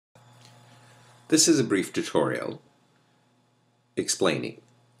This is a brief tutorial explaining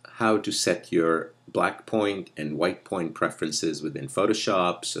how to set your black point and white point preferences within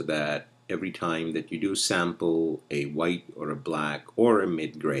Photoshop so that every time that you do sample a white or a black or a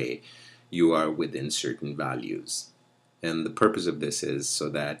mid-gray, you are within certain values. And the purpose of this is so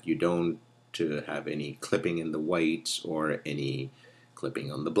that you don't have any clipping in the whites or any clipping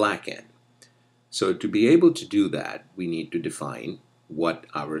on the black end. So to be able to do that, we need to define what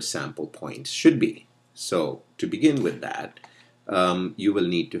our sample points should be. So to begin with that, you will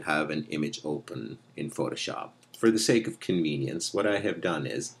need to have an image open in Photoshop. For the sake of convenience, what I have done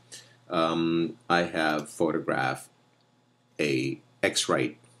is I have photographed a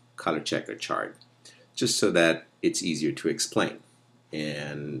X-Rite color checker chart just so that it's easier to explain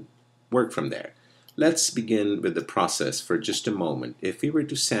and work from there. Let's begin with the process for just a moment. If we were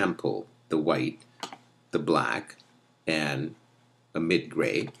to sample the white, the black, and a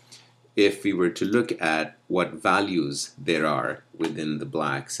mid-gray, if we were to look at what values there are within the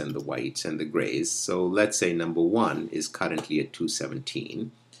blacks and the whites and the grays, so let's say number 1 is currently at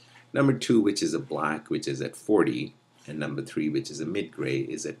 217, number 2, which is a black, which is at 40, and number 3, which is a mid-gray,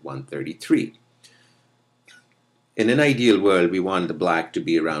 is at 133. In an ideal world, we want the black to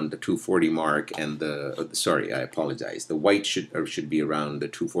be around the 240 mark, and the white should be around the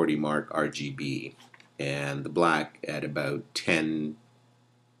 240 mark RGB, and the black at about 10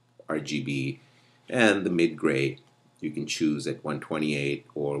 RGB, and the mid-gray you can choose at 128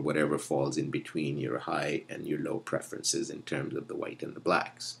 or whatever falls in between your high and your low preferences in terms of the white and the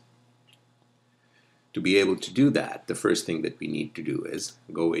blacks. To be able to do that, the first thing that we need to do is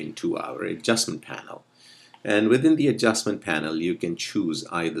go into our adjustment panel. And within the adjustment panel, you can choose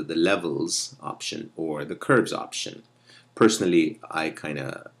either the levels option or the curves option. Personally, I kind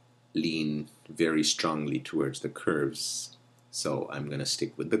of lean very strongly towards the curves, so I'm going to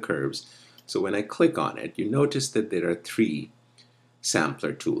stick with the curves. So when I click on it, you notice that there are 3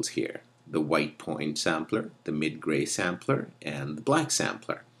 sampler tools here: the white point sampler, the mid-gray sampler, and the black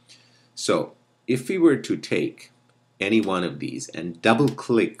sampler. So if we were to take any one of these and double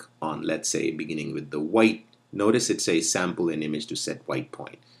click on, let's say, beginning with the white, notice it says sample an image to set white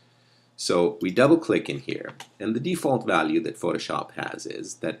point. So we double click in here, and the default value that Photoshop has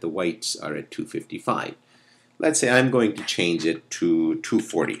is that the whites are at 255. Let's say I'm going to change it to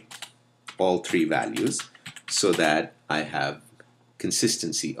 240, all 3 values, so that I have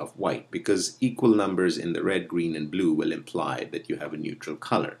consistency of white, because equal numbers in the red, green, and blue will imply that you have a neutral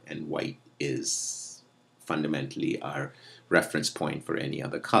color, and white is fundamentally our reference point for any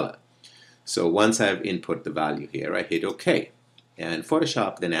other color. So once I've input the value here, I hit OK. And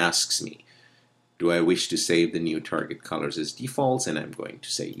Photoshop then asks me, do I wish to save the new target colors as defaults? And I'm going to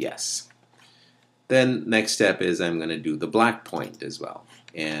say yes. Then next step is I'm going to do the black point as well.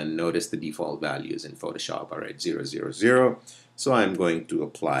 And notice the default values in Photoshop are at 000. So I'm going to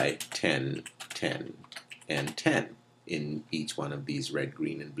apply 10, 10, and 10 in each one of these red,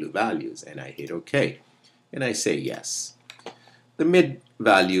 green, and blue values. And I hit OK. And I say yes. The mid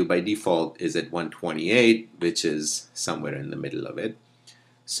value by default is at 128, which is somewhere in the middle of it.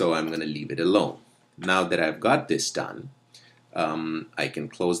 So I'm going to leave it alone. Now that I've got this done, I can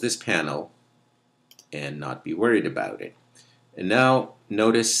close this panel and not be worried about it. And now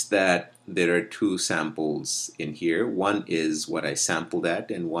notice that there are 2 samples in here. One is what I sampled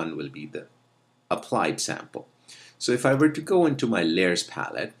at, and one will be the applied sample. So if I were to go into my layers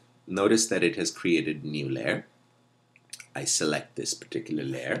palette, notice that it has created a new layer. I select this particular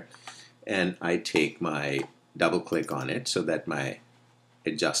layer, and I take my double click on it so that my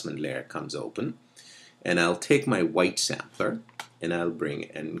adjustment layer comes open, and I'll take my white sampler and I'll bring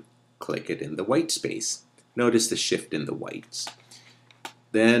and click it in the white space. Notice the shift in the whites.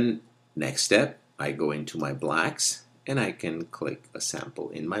 Then next step, I go into my blacks and I can click a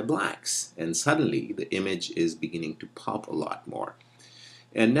sample in my blacks, and suddenly the image is beginning to pop a lot more.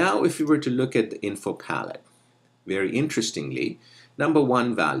 And now if we were to look at the info palette, very interestingly, number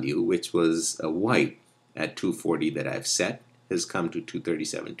 1 value, which was a white at 240 that I've set, has come to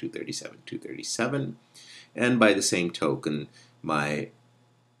 237, 237, 237. And by the same token, my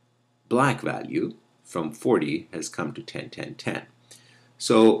black value from 40 has come to 10, 10, 10.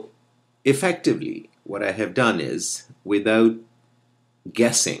 So effectively, what I have done is, without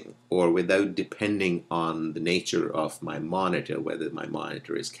guessing or without depending on the nature of my monitor, whether my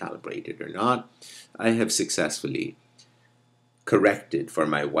monitor is calibrated or not, I have successfully corrected for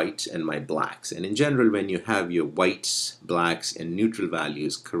my whites and my blacks. And in general, when you have your whites, blacks, and neutral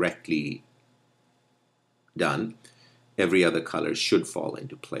values correctly done, every other color should fall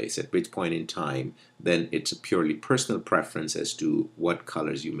into place. At which point in time, then it's a purely personal preference as to what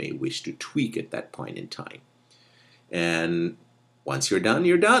colors you may wish to tweak at that point in time. And once you're done,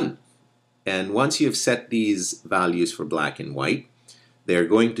 you're done. And once you've set these values for black and white, they're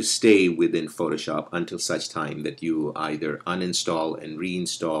going to stay within Photoshop until such time that you either uninstall and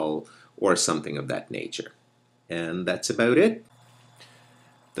reinstall or something of that nature. And that's about it.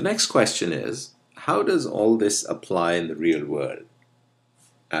 The next question is, how does all this apply in the real world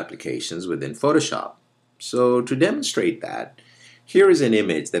applications within Photoshop? So to demonstrate that, here is an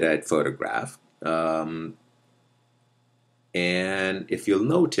image that I had photographed. And if you'll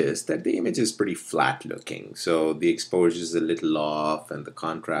notice that the image is pretty flat looking, so the exposure is a little off and the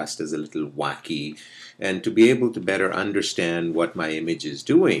contrast is a little wacky. And to be able to better understand what my image is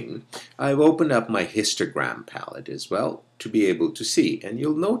doing, I've opened up my Histogram palette as well to be able to see. And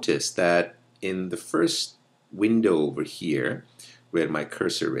you'll notice that in the first window over here, where my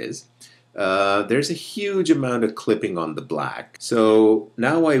cursor is, there's a huge amount of clipping on the black. So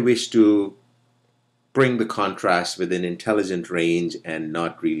now I wish to bring the contrast within intelligent range and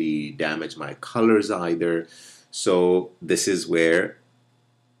not really damage my colors either. So this is where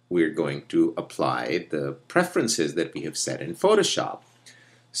we're going to apply the preferences that we have set in Photoshop.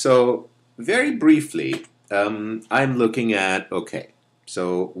 So very briefly, I'm looking at, okay,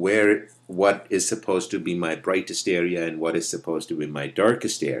 so what is supposed to be my brightest area and what is supposed to be my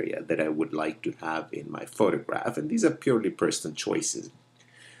darkest area that I would like to have in my photograph. And these are purely personal choices.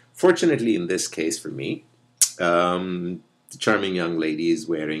 Fortunately, in this case for me, the charming young lady is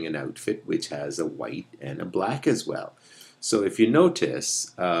wearing an outfit which has a white and a black as well. So if you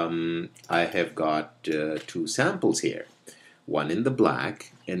notice, I have got two samples here, one in the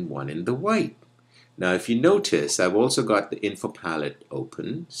black and one in the white. Now if you notice, I've also got the info palette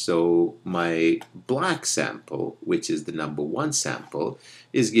open, so my black sample, which is the number 1 sample,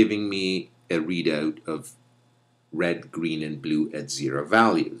 is giving me a readout of red, green, and blue at 0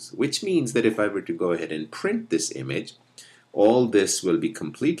 values, which means that if I were to go ahead and print this image, all this will be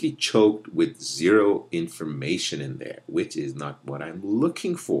completely choked with 0 information in there, which is not what I'm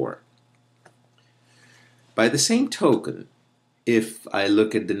looking for. By the same token, if I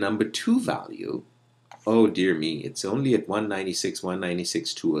look at the number 2 value, oh dear me, it's only at 196,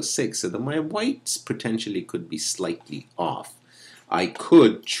 196, 206, so that my whites potentially could be slightly off. I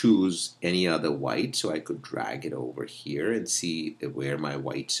could choose any other white, so I could drag it over here and see where my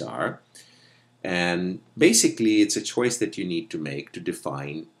whites are. And basically, it's a choice that you need to make to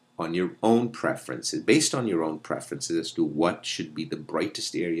define on your own preferences, based on your own preferences as to what should be the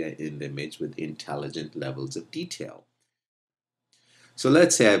brightest area in the image with intelligent levels of detail. So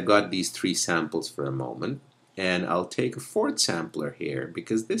let's say I've got these 3 samples for a moment. And I'll take a 4th sampler here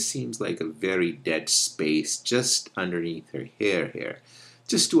because this seems like a very dead space just underneath her hair here,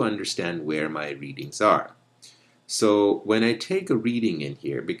 just to understand where my readings are. So when I take a reading in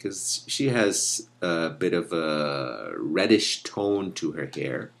here, because she has a bit of a reddish tone to her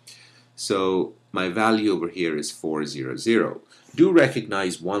hair, so my value over here is 400. Do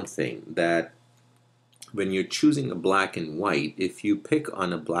recognize one thing, that when you're choosing a black and white, if you pick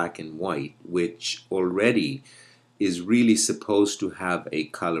on a black and white, which already is really supposed to have a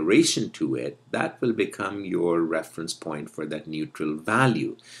coloration to it, that will become your reference point for that neutral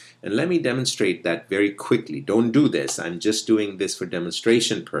value. And let me demonstrate that very quickly. Don't do this. I'm just doing this for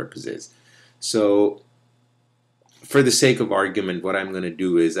demonstration purposes. So for the sake of argument, what I'm going to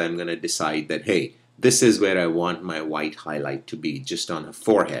do is I'm going to decide that, hey, this is where I want my white highlight to be, just on her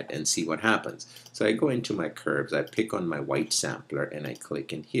forehead, and see what happens. So I go into my curves, I pick on my white sampler, and I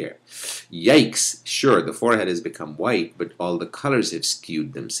click in here. Yikes! Sure, the forehead has become white, but all the colors have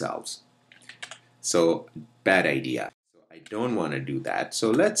skewed themselves. So, bad idea. So I don't want to do that. So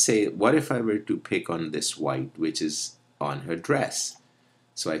let's say, what if I were to pick on this white, which is on her dress?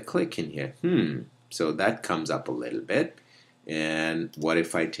 So I click in here. So that comes up a little bit. And what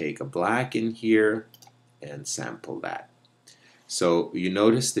if I take a black in here and sample that? So you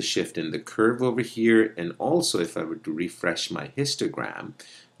notice the shift in the curve over here, and also if I were to refresh my histogram,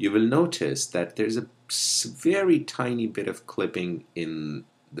 you will notice that there's a very tiny bit of clipping in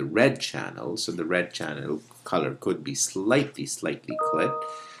the red channel. So the red channel color could be slightly clipped,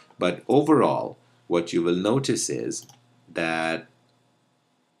 but overall what you will notice is that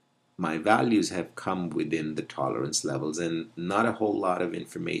my values have come within the tolerance levels and not a whole lot of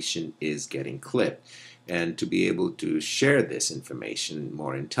information is getting clipped. And to be able to share this information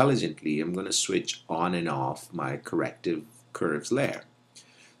more intelligently, I'm going to switch on and off my corrective curves layer.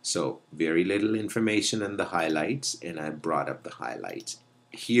 So very little information in the highlights, and I brought up the highlights.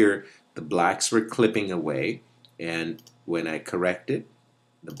 Here the blacks were clipping away, and when I correct it,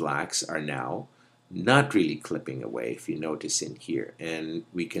 the blacks are now not really clipping away, if you notice in here. And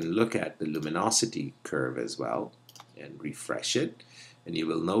we can look at the luminosity curve as well and refresh it. And you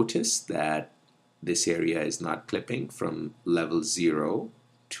will notice that this area is not clipping from level 0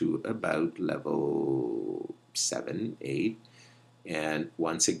 to about level 7, 8. And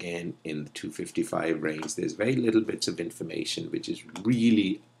once again, in the 255 range, there's very little bits of information which is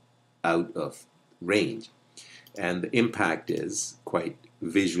really out of range. And the impact is quite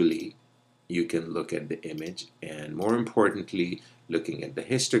visually. You can look at the image and, more importantly, looking at the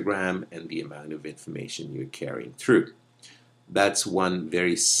histogram and the amount of information you're carrying through. That's one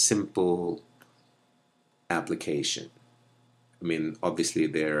very simple application. I mean, obviously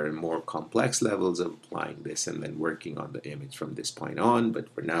there are more complex levels of applying this and then working on the image from this point on,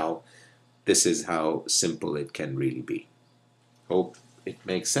 but for now, this is how simple it can really be. Hope it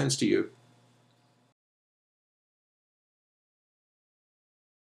makes sense to you.